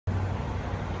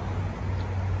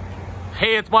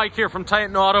Hey, it's Mike here from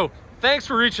Titan Auto. Thanks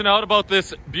for reaching out about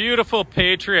this beautiful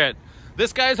Patriot.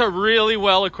 This guy's a really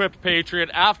well-equipped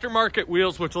Patriot. Aftermarket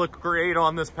wheels, which look great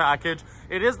on this package.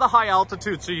 It is the high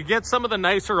altitude, so you get some of the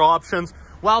nicer options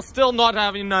while still not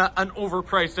having an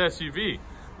overpriced SUV.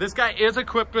 This guy is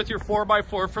equipped with your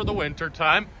 4x4 for the winter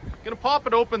time. Gonna pop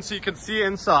it open so you can see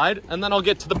inside, and then I'll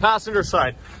get to the passenger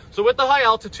side. So with the high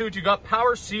altitude, you got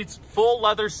power seats, full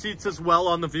leather seats as well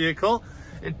on the vehicle.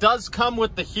 It does come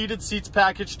with the heated seats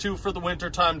package too for the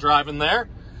wintertime driving there.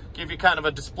 Give you kind of a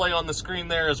display on the screen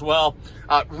there as well.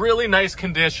 Really nice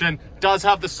condition. Does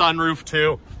have the sunroof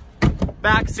too.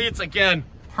 Back seats, again,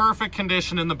 perfect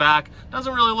condition in the back.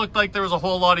 Doesn't really look like there was a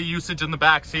whole lot of usage in the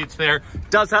back seats there.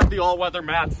 Does have the all-weather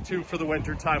mats too for the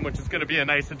wintertime, which is going to be a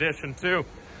nice addition too.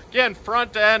 Again,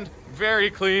 front end, very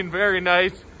clean, very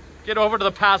nice. Get over to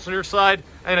the passenger side,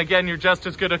 and again, you're just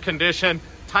as good a condition.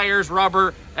 Tires,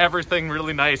 rubber, everything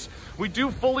really nice. We do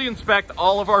fully inspect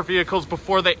all of our vehicles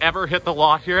before they ever hit the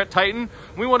lot here at Titan.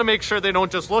 We want to make sure they don't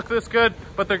just look this good,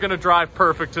 but they're going to drive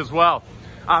perfect as well.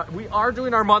 We are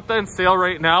doing our month-end sale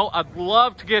right now. I'd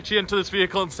love to get you into this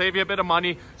vehicle and save you a bit of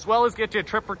money, as well as get you a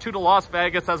trip or two to Las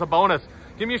Vegas as a bonus.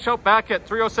 Give me a shout back at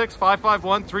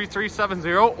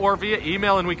 306-551-3370 or via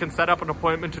email, and we can set up an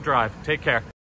appointment to drive. Take care.